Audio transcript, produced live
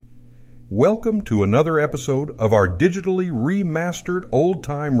Welcome to another episode of our digitally remastered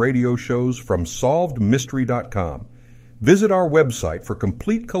old-time radio shows from SolvedMystery.com. Visit our website for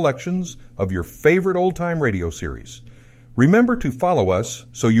complete collections of your favorite old-time radio series. Remember to follow us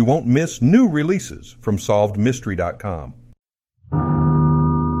so you won't miss new releases from SolvedMystery.com.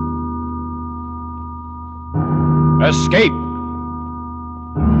 Escape!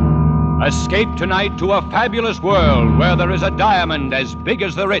 Escape tonight to a fabulous world where there is a diamond as big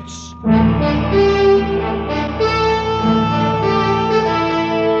as the Ritz.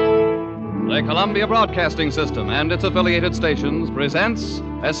 The Columbia Broadcasting System and its affiliated stations presents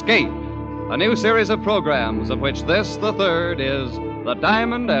Escape, a new series of programs of which this, the third, is The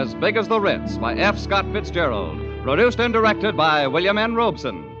Diamond as Big as the Ritz by F. Scott Fitzgerald, produced and directed by William N.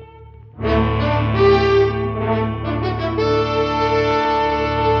 Robeson.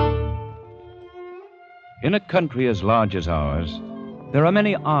 In a country as large as ours, there are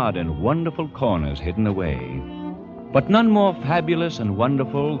many odd and wonderful corners hidden away, but none more fabulous and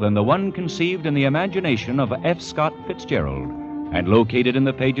wonderful than the one conceived in the imagination of F. Scott Fitzgerald and located in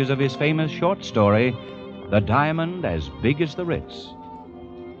the pages of his famous short story, The Diamond as Big as the Ritz.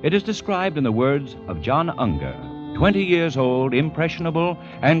 It is described in the words of John Unger, 20 years old, impressionable,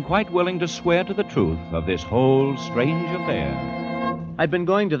 and quite willing to swear to the truth of this whole strange affair. I'd been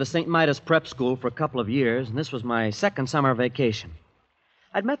going to the St. Midas Prep School for a couple of years, and this was my second summer vacation.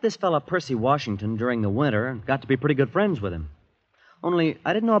 I'd met this fella, Percy Washington, during the winter and got to be pretty good friends with him. Only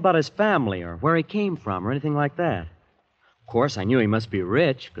I didn't know about his family or where he came from or anything like that. Of course, I knew he must be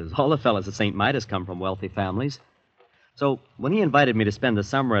rich, because all the fellas at St. Midas come from wealthy families. So when he invited me to spend the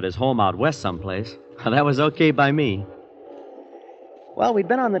summer at his home out west someplace, that was okay by me. Well, we'd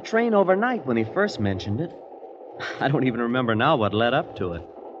been on the train overnight when he first mentioned it. I don't even remember now what led up to it.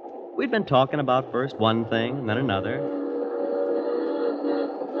 We'd been talking about first one thing and then another.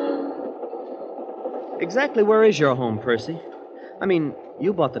 Exactly where is your home, Percy? I mean,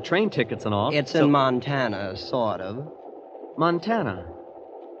 you bought the train tickets and all. It's in Montana, sort of. Montana?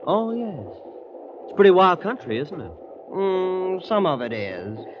 Oh, yes. It's pretty wild country, isn't it? Some of it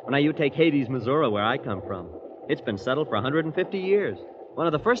is. Well, now you take Hades, Missouri, where I come from. It's been settled for 150 years. One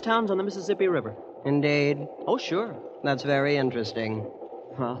of the first towns on the Mississippi River. Indeed. Oh, sure. That's very interesting.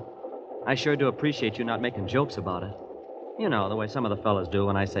 Well, I sure do appreciate you not making jokes about it. You know, the way some of the fellas do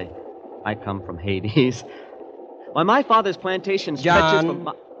when I say, I come from Hades. Why, my father's plantation stretches from...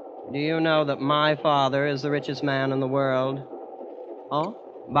 John, do you know that my father is the richest man in the world? Oh?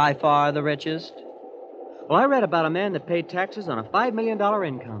 By far the richest? Well, I read about a man that paid taxes on a $5 million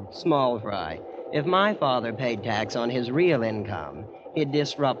income. Small fry. If my father paid tax on his real income, he'd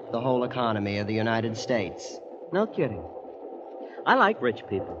disrupt the whole economy of the United States. No kidding. I like rich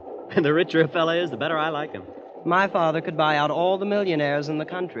people. And the richer a fella is, the better I like him. My father could buy out all the millionaires in the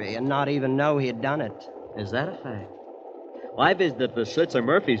country and not even know he'd done it. Is that a fact? Well, I visited the Schlitzer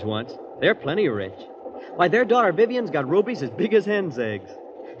Murphys once. They're plenty rich. Why, their daughter Vivian's got rubies as big as hen's eggs.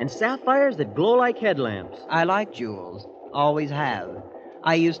 And sapphires that glow like headlamps. I like jewels. Always have.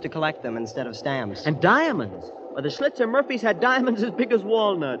 I used to collect them instead of stamps. And diamonds. Well, the Schlitzer Murphys had diamonds as big as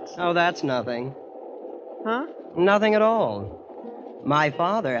walnuts. Oh, that's nothing. Huh? Nothing at all. My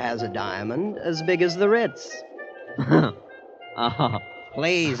father has a diamond as big as the Ritz.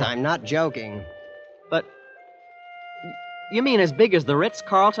 Please, I'm not joking. But you mean as big as the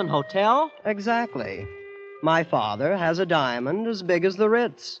Ritz-Carlton Hotel? Exactly. My father has a diamond as big as the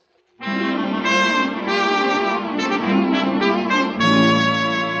Ritz.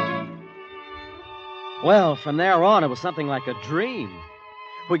 Well, from there on, it was something like a dream.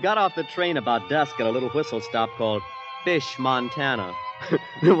 We got off the train about dusk at a little whistle stop called Fish, Montana.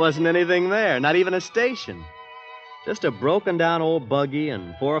 There wasn't anything there, not even a station. Just a broken-down old buggy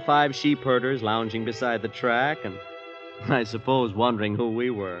and 4 or 5 sheep herders lounging beside the track and, I suppose, wondering who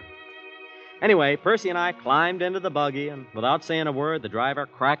we were. Anyway, Percy and I climbed into the buggy, and without saying a word, the driver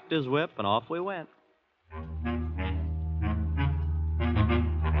cracked his whip, and off we went.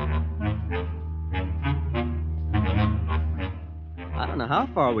 I don't know how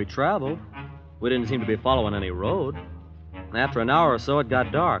far we traveled. We didn't seem to be following any road. After an hour or so, it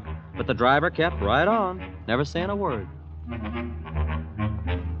got dark, but the driver kept right on, never saying a word.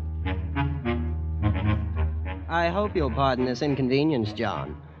 I hope you'll pardon this inconvenience,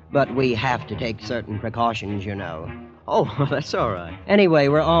 John, but we have to take certain precautions, you know. Oh, that's all right. Anyway,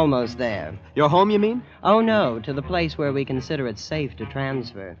 we're almost there. Your home, you mean? Oh, no, to the place where we consider it safe to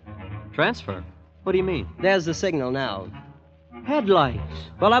transfer. Transfer? What do you mean? There's the signal now. Headlights.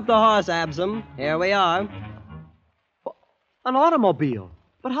 Pull up the horse, Absam. Here we are. An automobile.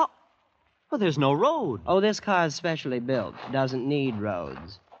 But how? Well, there's no road. Oh, this car's specially built. Doesn't need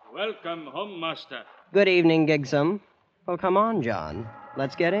roads. Welcome home, master. Good evening, Gigsum. Well, come on, John.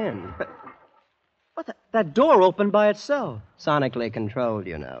 Let's get in. What? That door opened by itself. Sonically controlled,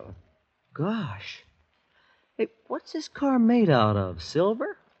 you know. Gosh. Hey, what's this car made out of?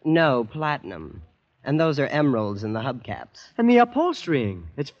 Silver? No, platinum. And those are emeralds in the hubcaps. And the upholstering.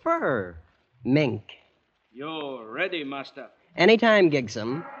 It's fur. Mink. You're ready, master. Anytime,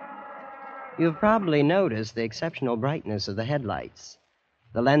 Gigsum. You've probably noticed the exceptional brightness of the headlights.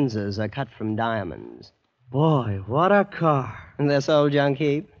 The lenses are cut from diamonds. Boy, what a car. And this old junk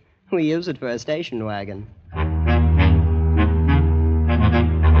heap? We use it for a station wagon.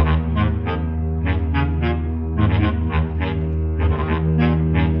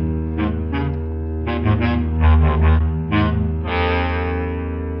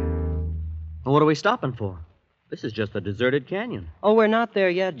 What are we stopping for? This is just a deserted canyon. Oh, we're not there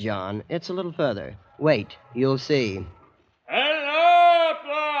yet, John. It's a little further. Wait, you'll see. Hello,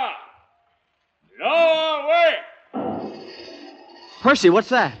 Pla! Lower away! Percy, what's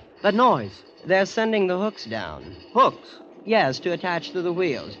that? That noise. They're sending the hooks down. Hooks. Yes, to attach to the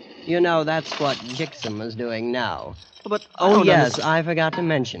wheels. You know, that's what Gigsum is doing now. But Oh, yes, I forgot to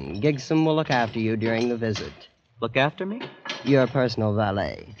mention. Gigsum will look after you during the visit. Look after me? Your personal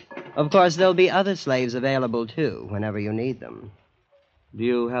valet. Of course, there'll be other slaves available, too, whenever you need them. Do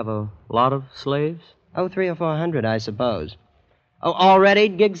you have a lot of slaves? Oh, 300 or 400, I suppose. Oh, all ready,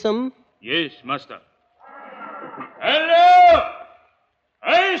 Gigsum? Yes, master. Hello!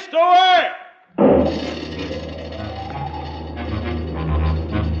 Haste away!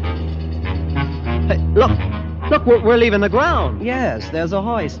 Hey, look! Look, we're leaving the ground. Yes, there's a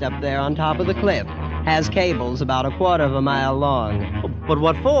hoist up there on top of the cliff. Has cables about a quarter of a mile long. But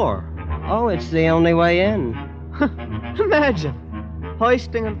what for? Oh, it's the only way in. Imagine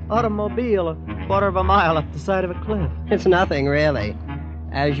hoisting an automobile a quarter of a mile up the side of a cliff. It's nothing, really.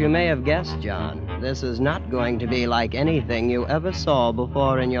 As you may have guessed, John, this is not going to be like anything you ever saw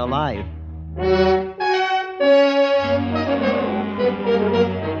before in your life.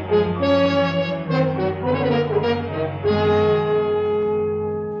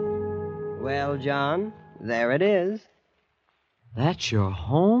 Well, John, there it is. That's your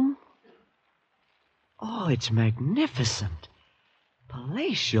home? Oh, it's magnificent.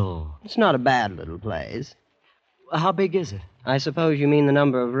 Palatial. It's not a bad little place. How big is it? I suppose you mean the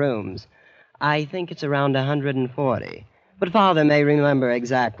number of rooms. I think it's around 140. But Father may remember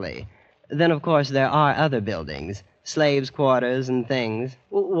exactly. Then, of course, there are other buildings. Slaves' quarters and things.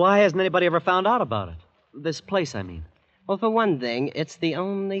 Why hasn't anybody ever found out about it? This place, I mean. Well, for one thing, it's the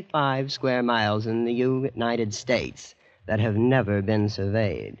only 5 square miles in the United States that have never been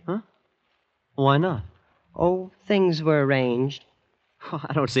surveyed. Huh? Why not? Oh, things were arranged.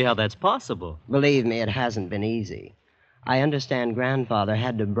 I don't see how that's possible. Believe me, it hasn't been easy. I understand Grandfather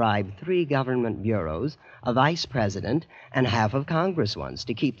had to bribe 3 government bureaus, a vice president, and half of Congress once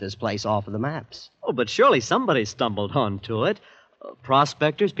to keep this place off of the maps. Oh, but surely somebody stumbled onto it.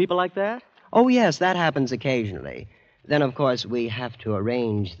 Prospectors, people like that? Oh, yes, that happens occasionally. Then, of course, we have to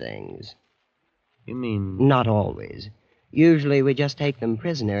arrange things. You mean... Not always. Usually we just take them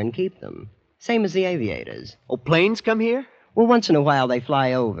prisoner and keep them. Same as the aviators. Oh, planes come here? Well, once in a while they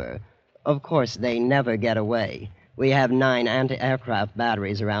fly over. Of course, they never get away. We have 9 anti-aircraft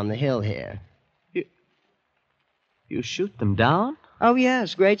batteries around the hill here. You shoot them down? Oh,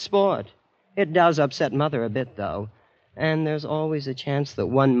 yes, great sport. It does upset Mother a bit, though. And there's always a chance that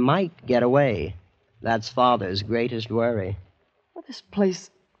one might get away. That's Father's greatest worry. Well, this place...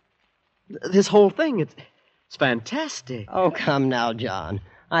 This whole thing, it's fantastic. Oh, come now, John.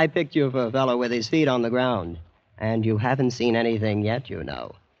 I picked you for a fellow with his feet on the ground. And you haven't seen anything yet, you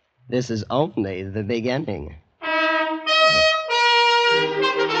know. This is only the beginning.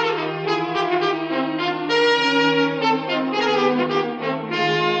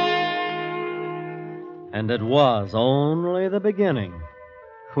 And it was only the beginning.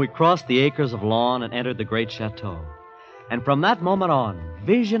 We crossed the acres of lawn and entered the great chateau. And from that moment on,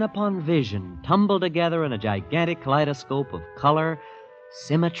 vision upon vision tumbled together in a gigantic kaleidoscope of color,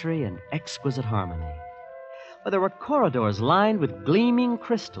 symmetry, and exquisite harmony. Where there were corridors lined with gleaming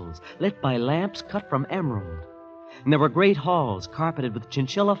crystals, lit by lamps cut from emerald. And there were great halls carpeted with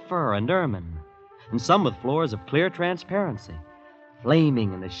chinchilla fur and ermine, and some with floors of clear transparency,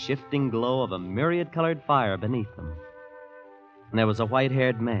 flaming in the shifting glow of a myriad-colored fire beneath them. And there was a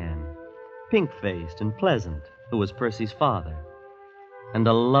white-haired man, pink-faced and pleasant, who was Percy's father, and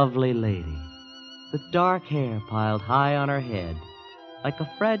a lovely lady with dark hair piled high on her head like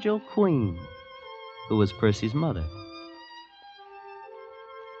a fragile queen, who was Percy's mother.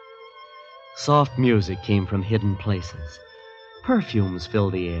 Soft music came from hidden places. perfumes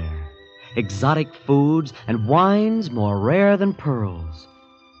fill the air, exotic foods, and wines more rare than pearls.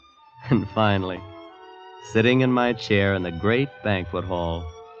 And finally, sitting in my chair in the great banquet hall,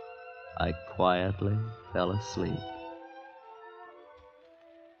 I quietly fell asleep.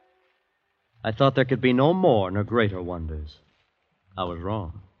 I thought there could be no more nor greater wonders. I was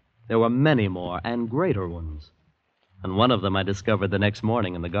wrong. There were many more and greater ones. And one of them I discovered the next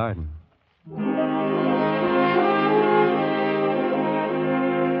morning in the garden.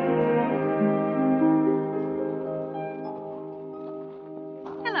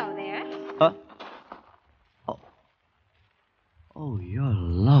 Hello there. Huh? Oh, you're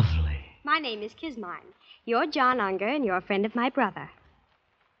lovely. My name is Kismine. You're John Unger, and you're a friend of my brother.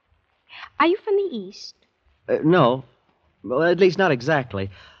 Are you from the East? No. Well, at least not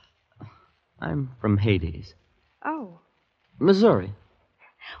exactly. I'm from Hades. Oh. Missouri.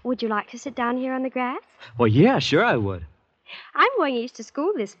 Would you like to sit down here on the grass? Well, yeah, sure I would. I'm going east to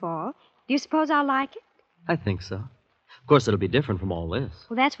school this fall. Do you suppose I'll like it? I think so. Of course, it'll be different from all this.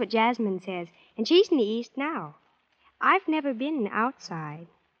 Well, that's what Jasmine says, and she's in the East now. I've never been outside.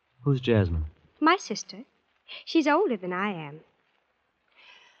 Who's Jasmine? My sister. She's older than I am.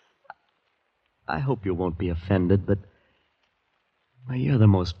 I hope you won't be offended, but well, you're the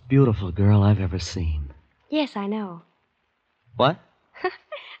most beautiful girl I've ever seen. Yes, I know. What?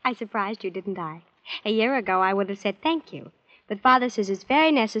 I surprised you, didn't I? A year ago, I would have said thank you. But Father says it's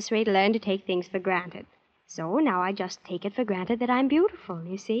very necessary to learn to take things for granted. So now I just take it for granted that I'm beautiful,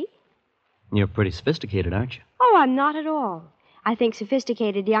 you see? You're pretty sophisticated, aren't you? Oh, I'm not at all. I think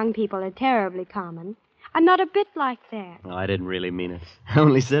sophisticated young people are terribly common. I'm not a bit like that. No, I didn't really mean it. I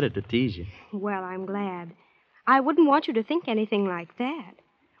only said it to tease you. Well, I'm glad. I wouldn't want you to think anything like that.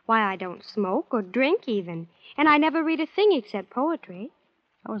 Why, I don't smoke or drink even, and I never read a thing except poetry.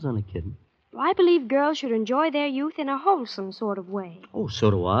 I was only kidding. I believe girls should enjoy their youth in a wholesome sort of way. Oh, so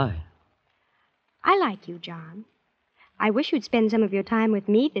do I. I like you, John. I wish you'd spend some of your time with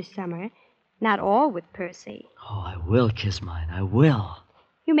me this summer, not all with Percy. Oh, I will, Kismine. I will.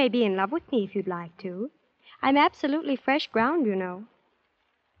 You may be in love with me if you'd like to. I'm absolutely fresh ground, you know.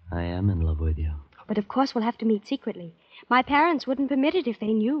 I am in love with you. But of course we'll have to meet secretly. My parents wouldn't permit it if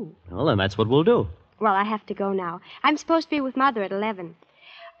they knew. Well, then that's what we'll do. Well, I have to go now. I'm supposed to be with Mother at 11.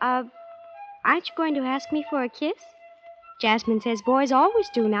 Aren't you going to ask me for a kiss? Jasmine says boys always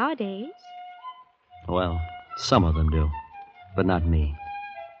do nowadays. Well, some of them do, but not me.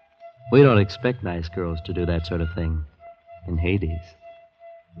 We don't expect nice girls to do that sort of thing in Hades.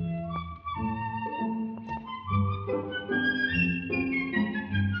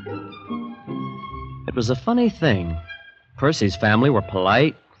 It was a funny thing. Percy's family were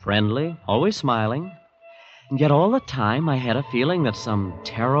polite, friendly, always smiling. And yet all the time I had a feeling that some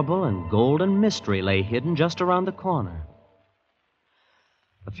terrible and golden mystery lay hidden just around the corner.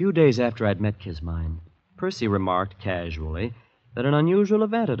 A few days after I'd met Kismine, Percy remarked casually that an unusual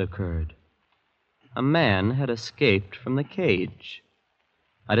event had occurred. A man had escaped from the cage.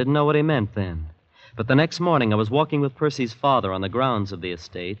 I didn't know what he meant then, but the next morning I was walking with Percy's father on the grounds of the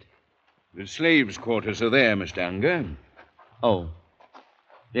estate. The slaves' quarters are there, Mr. Unger. Oh,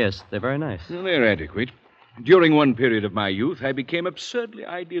 yes, they're very nice. Well, they're adequate. During one period of my youth, I became absurdly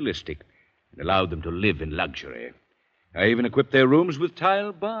idealistic and allowed them to live in luxury. I even equipped their rooms with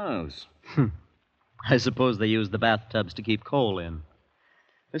tile baths. I suppose they use the bathtubs to keep coal in.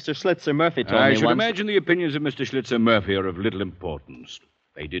 Mr. Schlitzer Murphy told me I once... should imagine the opinions of Mr. Schlitzer Murphy are of little importance.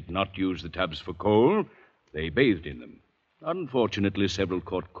 They did not use the tubs for coal. They bathed in them. Unfortunately, several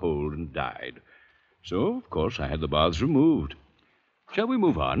caught cold and died. So, of course, I had the baths removed. Shall we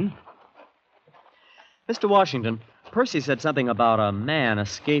move on? Mr. Washington, Percy said something about a man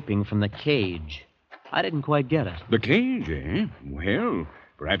escaping from the cage. I didn't quite get it. The cage, eh? Well,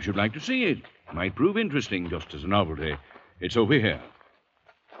 perhaps you'd like to see it. Might prove interesting just as a novelty. It's over here.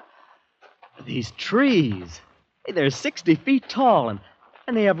 These trees. Hey, they're 60 feet tall, and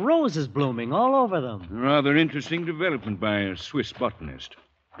they have roses blooming all over them. Rather interesting development by a Swiss botanist.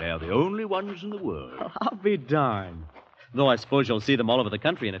 They are the only ones in the world. I'll be darned. Though I suppose you'll see them all over the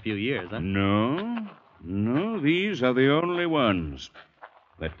country in a few years, huh? No, these are the only ones.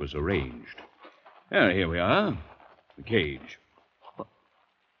 That was arranged. Here we are. The cage.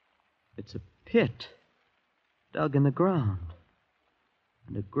 It's a pit dug in the ground.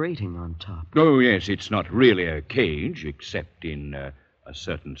 And a grating on top. Oh, yes, it's not really a cage, except in a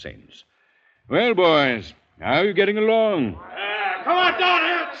certain sense. Well, boys, how are you getting along? Come on down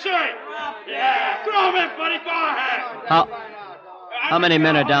here and see. Yeah, throw him in, buddy. Go ahead. How many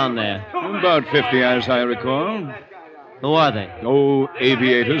men are down there? About 50, as I recall. Who are they? Oh,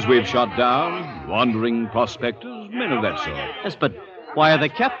 aviators we've shot down, wandering prospectors, men of that sort. Yes, but why are they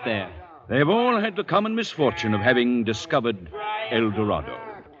kept there? They've all had the common misfortune of having discovered El Dorado.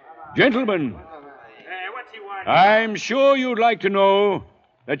 Gentlemen, I'm sure you'd like to know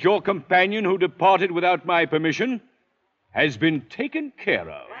that your companion who departed without my permission has been taken care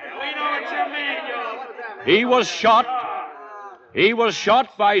of. We know what you mean, you. He was shot. He was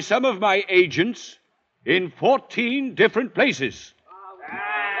shot by some of my agents in 14 different places.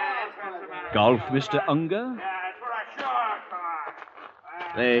 Golf, Mr. Unger?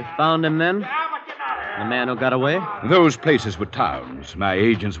 They found him then? The man who got away? Those places were towns. My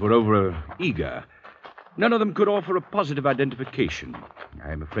agents were over eager. None of them could offer a positive identification.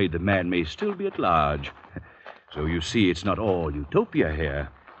 I'm afraid the man may still be at large. So you see, it's not all utopia here.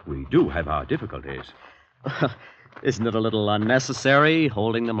 We do have our difficulties. Isn't it a little unnecessary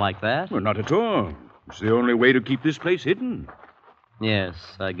holding them like that? Well, not at all. It's the only way to keep this place hidden. Yes,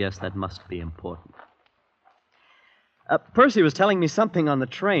 I guess that must be important. Percy was telling me something on the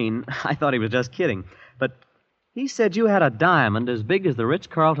train. I thought he was just kidding. But he said you had a diamond as big as the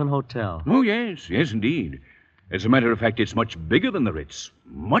Ritz-Carlton Hotel. Oh, yes, indeed. As a matter of fact, it's much bigger than the Ritz.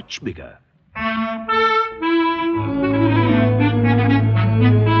 Much bigger.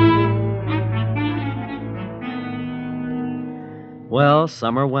 Well,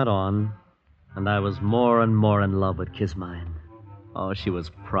 summer went on, and I was more and more in love with Kismine. Oh, she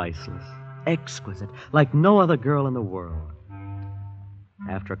was priceless, exquisite, like no other girl in the world.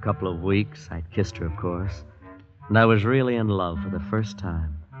 After a couple of weeks, I'd kissed her, of course, and I was really in love for the first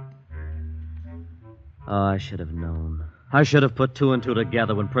time. Oh, I should have known. I should have put two and two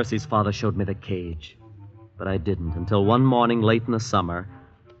together when Percy's father showed me the cage. But I didn't until one morning late in the summer,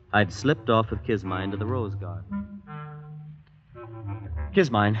 I'd slipped off with Kismine to the rose garden.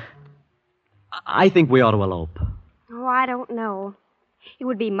 Kismine, I think we ought to elope. Oh, I don't know. It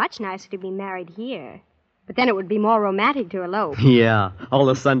would be much nicer to be married here. But then it would be more romantic to elope. Yeah, all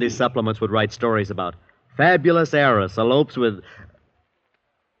the Sunday supplements would write stories about fabulous heiress elopes with...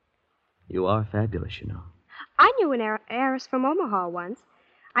 You are fabulous, you know. I knew an heiress from Omaha once.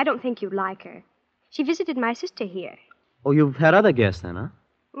 I don't think you'd like her. She visited my sister here. Oh, you've had other guests then, huh?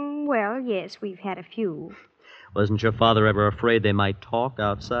 Well, yes, we've had a few. Wasn't your father ever afraid they might talk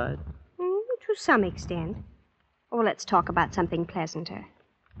outside? To some extent. Oh, let's talk about something pleasanter.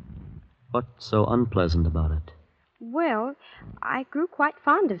 What's so unpleasant about it? Well, I grew quite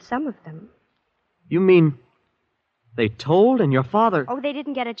fond of some of them. You mean they told and your father... Oh, they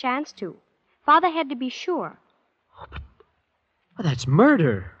didn't get a chance to. Father had to be sure. Oh, but that's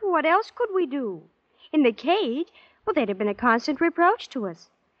murder. What else could we do? In the cage, well, they'd have been a constant reproach to us.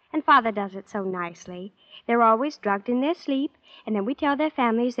 And Father does it so nicely. They're always drugged in their sleep, and then we tell their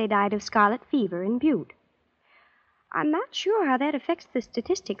families they died of scarlet fever in Butte. I'm not sure how that affects the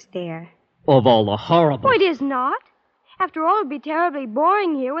statistics there. Of all the horrible... Oh, it is not. After all, it'd be terribly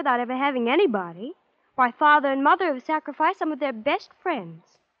boring here without ever having anybody. Why, Father and Mother have sacrificed some of their best friends.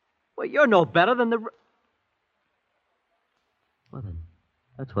 Well, you're no better than the... Well, then,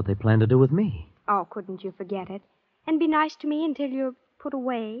 that's what they plan to do with me. Oh, couldn't you forget it? And be nice to me until you're put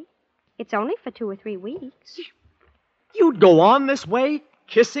away? It's only for 2 or 3 weeks. You'd go on this way,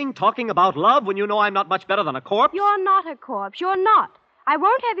 kissing, talking about love, when you know I'm not much better than a corpse? You're not a corpse. You're not. I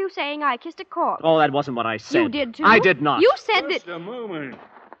won't have you saying I kissed a corpse. Oh, that wasn't what I said. You did, too. I did not. You said Just that... a moment.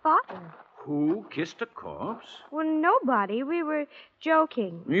 Father. Who kissed a corpse? Well, nobody. We were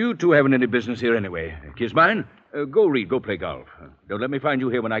joking. You two haven't any business here anyway. Kismine, go read, go play golf. Don't let me find you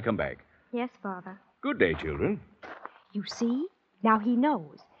here when I come back. Yes, Father. Good day, children. You see? Now he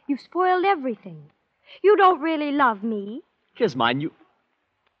knows. You've spoiled everything. You don't really love me. Kismine, you...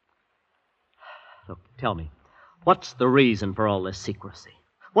 Look, tell me, what's the reason for all this secrecy?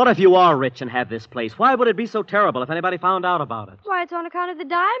 What if you are rich and have this place? Why would it be so terrible if anybody found out about it? Why, it's on account of the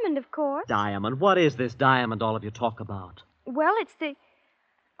diamond, of course. Diamond? What is this diamond all of you talk about? Well, it's the...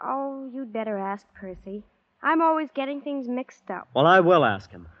 Oh, you'd better ask Percy. I'm always getting things mixed up. Well, I will ask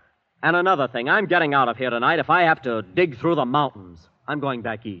him. And another thing, I'm getting out of here tonight if I have to dig through the mountains. I'm going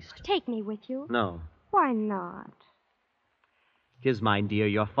back east. Take me with you. No. Why not? Kismine, dear,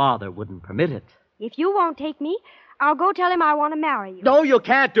 your father wouldn't permit it. If you won't take me, I'll go tell him I want to marry you. No, you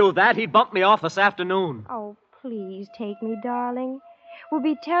can't do that. He'd bump me off this afternoon. Oh, please take me, darling. We'll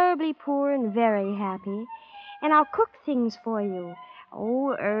be terribly poor and very happy. And I'll cook things for you.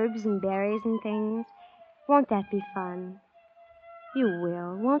 Oh, herbs and berries and things. Won't that be fun? You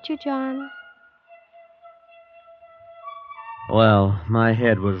will, won't you, John? Well, my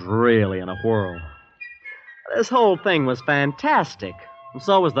head was really in a whirl. This whole thing was fantastic. And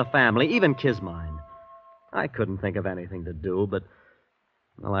so was the family, even Kismine. I couldn't think of anything to do, but...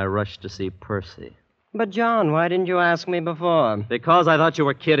 Well, I rushed to see Percy. But, John, why didn't you ask me before? Because I thought you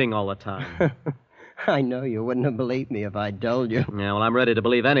were kidding all the time. I know you wouldn't have believed me if I'd told you. Yeah, well, I'm ready to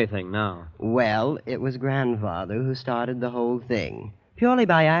believe anything now. Well, it was Grandfather who started the whole thing. Purely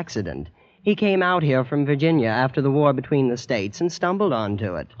by accident. He came out here from Virginia after the war between the states and stumbled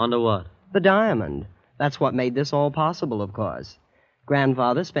onto it. Onto what? The diamond. That's what made this all possible, of course.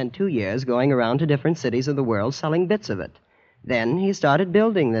 Grandfather spent 2 years going around to different cities of the world selling bits of it. Then he started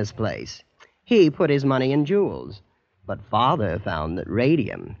building this place. He put his money in jewels. But Father found that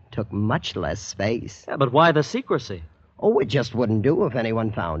radium took much less space. Yeah, but why the secrecy? Oh, it just wouldn't do if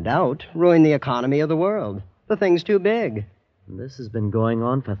anyone found out. Ruin the economy of the world. The thing's too big. And this has been going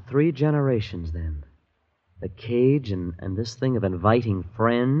on for 3 generations, then. The cage and this thing of inviting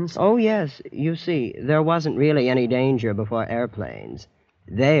friends. Oh, yes. You see, there wasn't really any danger before airplanes.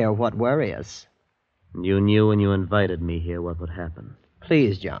 They are what worry us. You knew when you invited me here what would happen.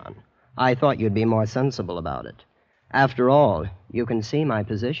 Please, John. I thought you'd be more sensible about it. After all, you can see my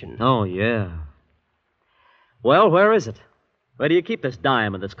position. Oh, yeah. Well, where is it? Where do you keep this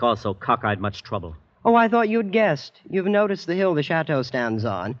diamond that's caused so cockeyed much trouble? Oh, I thought you'd guessed. You've noticed the hill the chateau stands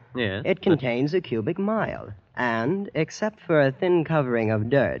on. Yes. It contains a cubic mile. And, except for a thin covering of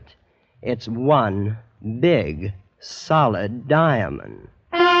dirt, it's one big, solid diamond.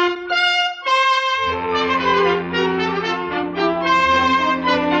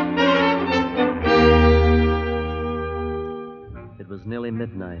 It was nearly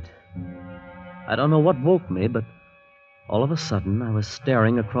midnight. I don't know what woke me, but all of a sudden I was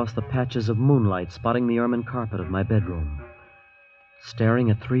staring across the patches of moonlight spotting the ermine carpet of my bedroom. Staring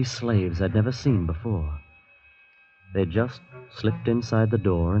at 3 slaves I'd never seen before. They just slipped inside the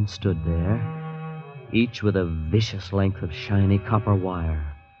door and stood there, each with a vicious length of shiny copper wire.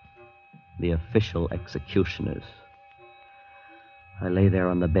 The official executioners. I lay there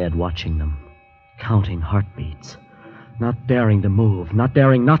on the bed watching them, counting heartbeats, not daring to move, not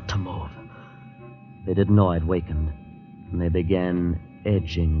daring not to move. They didn't know I'd wakened, and they began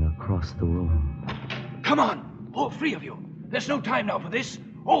edging across the room. Come on, all 3 of you. There's no time now for this.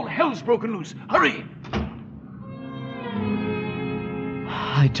 All hell's broken loose. Hurry!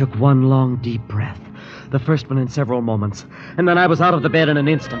 I took one long, deep breath, the first one in several moments, and then I was out of the bed in an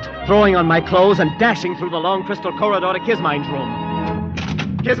instant, throwing on my clothes and dashing through the long crystal corridor to Kismine's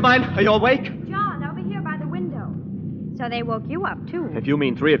room. Kismine, are you awake? John, over here by the window. So they woke you up, too. If you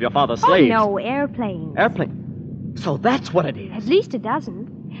mean 3 of your father's slaves. Oh, no, airplanes. Airplane? So that's what it is. At least a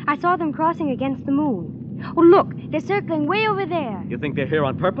dozen. I saw them crossing against the moon. Oh, look, they're circling way over there. You think they're here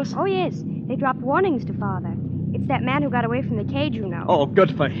on purpose? Oh, yes. They dropped warnings to Father. It's that man who got away from the cage, you know. Oh,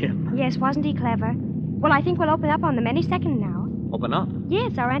 good for him. Yes, wasn't he clever? Well, I think we'll open up on them any second now. Open up?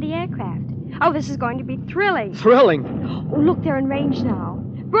 Yes, our anti-aircraft. Oh, this is going to be thrilling. Thrilling? Oh, look, they're in range now.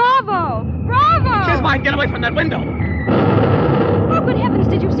 Bravo! Bravo! Kismine, get away from that window! Oh, good heavens,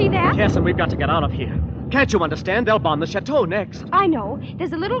 did you see that? Yes, and we've got to get out of here. Can't you understand? They'll bomb the chateau next. I know.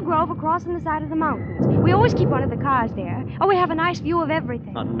 There's a little grove across on the side of the mountains. We always keep one of the cars there. Oh, we have a nice view of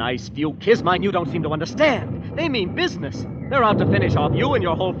everything. A nice view? Kismine, you don't seem to understand. They mean business. They're out to finish off you and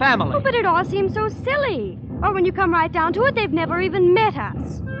your whole family. Oh, but it all seems so silly. Or when you come right down to it, they've never even met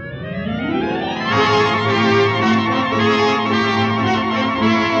us.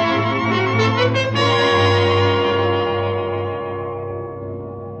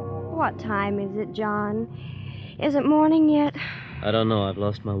 What time is it, John? Is it morning yet? I don't know. I've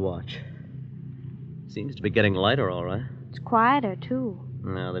lost my watch. Seems to be getting lighter, all right. It's quieter, too.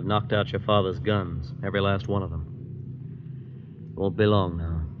 Now, they've knocked out your father's guns. Every last one of them. Won't be long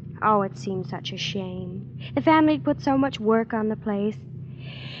now. Oh, it seems such a shame. The family'd put so much work on the place.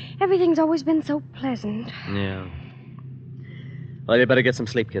 Everything's always been so pleasant. Yeah. Well, you better get some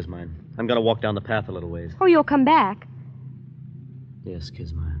sleep, Kismine. I'm going to walk down the path a little ways. Oh, you'll come back? Yes,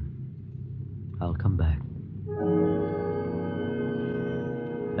 Kismine. I'll come back.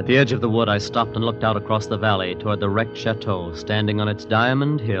 At the edge of the wood, I stopped and looked out across the valley toward the wrecked chateau standing on its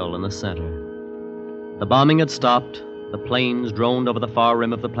diamond hill in the center. The bombing had stopped. The planes droned over the far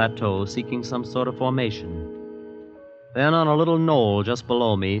rim of the plateau, seeking some sort of formation. Then, on a little knoll just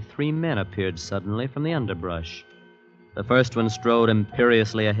below me, 3 men appeared suddenly from the underbrush. The first one strode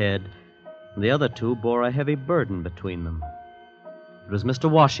imperiously ahead, and the other 2 bore a heavy burden between them. It was Mr.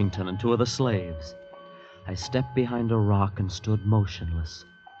 Washington and 2 of the slaves. I stepped behind a rock and stood motionless,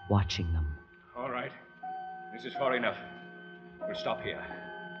 watching them. All right. This is far enough. We'll stop here.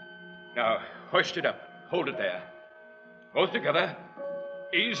 Now, hoist it up. Hold it there. Both together.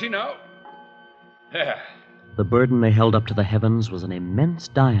 Easy now. There. The burden they held up to the heavens was an immense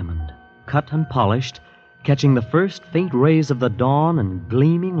diamond, cut and polished, catching the first faint rays of the dawn and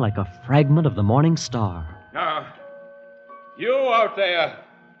gleaming like a fragment of the morning star. Now, you out there.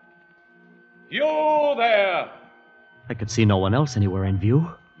 You there. I could see no one else anywhere in view.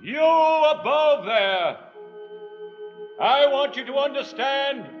 You above there. I want you to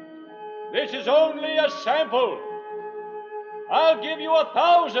understand, this is only a sample. I'll give you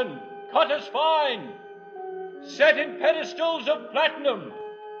 1,000, cut as fine, set in pedestals of platinum.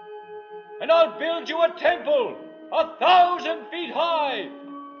 And I'll build you a temple 1,000 feet high,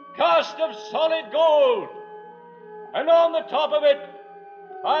 cast of solid gold. And on the top of it,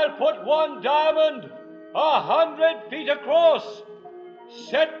 I'll put one diamond 100 feet across,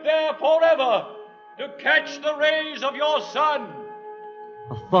 set there forever to catch the rays of your sun.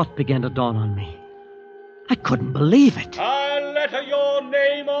 A thought began to dawn on me. I couldn't believe it. I'll letter your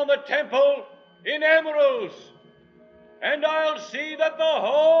name on the temple in emeralds, and I'll see that the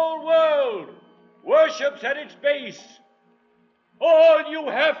whole world worships at its base. All you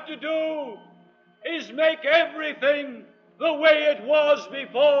have to do is make everything the way it was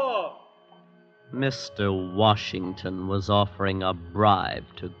before. Mr. Washington was offering a bribe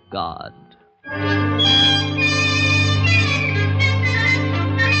to God.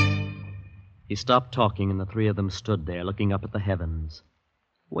 He stopped talking, and the three of them stood there, looking up at the heavens,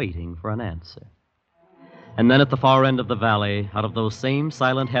 waiting for an answer. And then at the far end of the valley, out of those same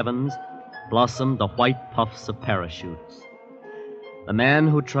silent heavens, blossomed the white puffs of parachutes. The man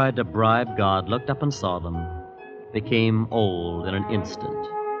who tried to bribe God looked up and saw them, became old in an instant,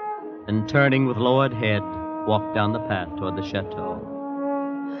 and turning with lowered head, walked down the path toward the chateau.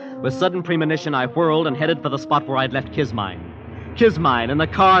 With sudden premonition, I whirled and headed for the spot where I'd left Kismine. Kismine in the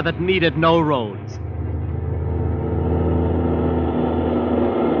car that needed no roads.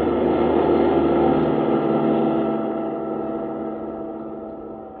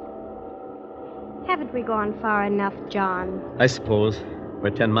 Haven't we gone far enough, John? I suppose.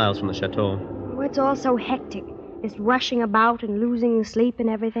 We're 10 miles from the chateau. Oh, it's all so hectic. This rushing about and losing sleep and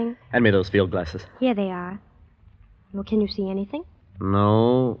everything. Hand me those field glasses. Here they are. Well, can you see anything?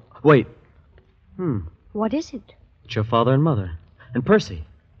 No. Wait. What is it? It's your father and mother. And Percy.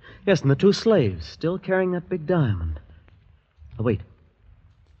 Yes, and the two slaves, still carrying that big diamond. Oh, wait.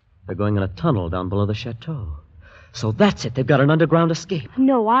 They're going in a tunnel down below the chateau. So that's it. They've got an underground escape.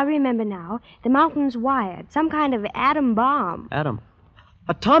 No, I remember now. The mountain's wired. Some kind of atom bomb.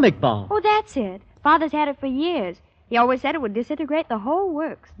 Atomic bomb. Oh, that's it. Father's had it for years. He always said it would disintegrate the whole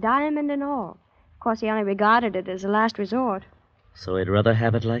works, diamond and all. Of course, he only regarded it as a last resort. So he'd rather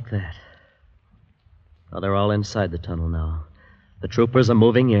have it like that. Well, they're all inside the tunnel now. The troopers are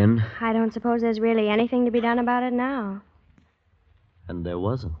moving in. I don't suppose there's really anything to be done about it now. And there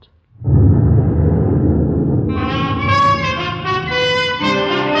wasn't.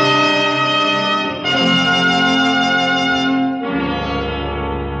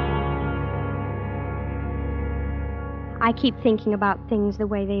 I keep thinking about things the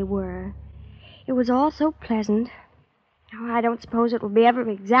way they were. It was all so pleasant. Oh, I don't suppose it will be ever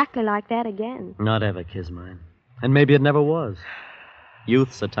exactly like that again. Not ever, Kismine. And maybe it never was.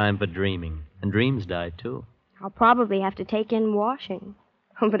 Youth's a time for dreaming, and dreams die, too. I'll probably have to take in washing.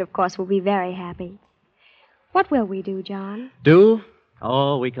 But, of course, we'll be very happy. What will we do, John? Do?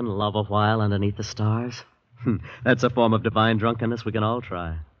 Oh, we can love a while underneath the stars. That's a form of divine drunkenness we can all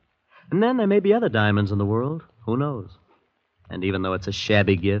try. And then there may be other diamonds in the world. Who knows? And even though it's a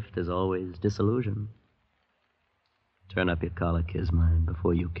shabby gift, there's always disillusion. Turn up your collar, Kismine,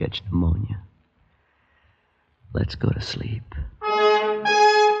 before you catch pneumonia. Let's go to sleep.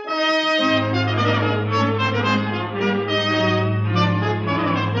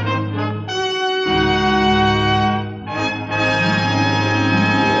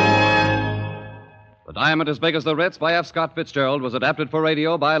 The Diamond as Big as the Ritz by F. Scott Fitzgerald was adapted for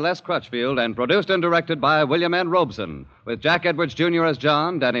radio by Les Crutchfield and produced and directed by William N. Robeson, with Jack Edwards Jr. as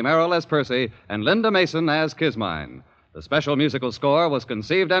John, Danny Merrill as Percy, and Linda Mason as Kismine. The special musical score was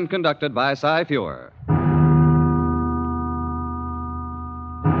conceived and conducted by Cy Feuer.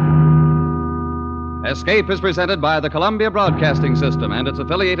 Escape is presented by the Columbia Broadcasting System and its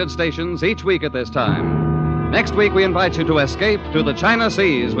affiliated stations each week at this time. Next week, we invite you to escape to the China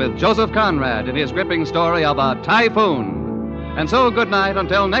Seas with Joseph Conrad in his gripping story of a typhoon. And so, good night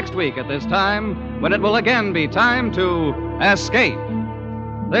until next week at this time, when it will again be time to escape.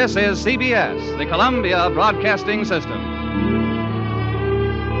 This is CBS, the Columbia Broadcasting System.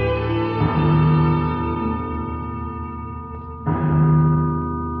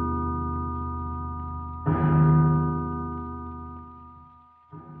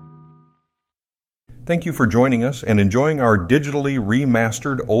 Thank you for joining us and enjoying our digitally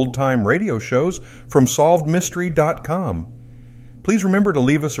remastered old-time radio shows from SolvedMystery.com. Please remember to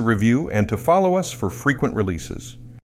leave us a review and to follow us for frequent releases.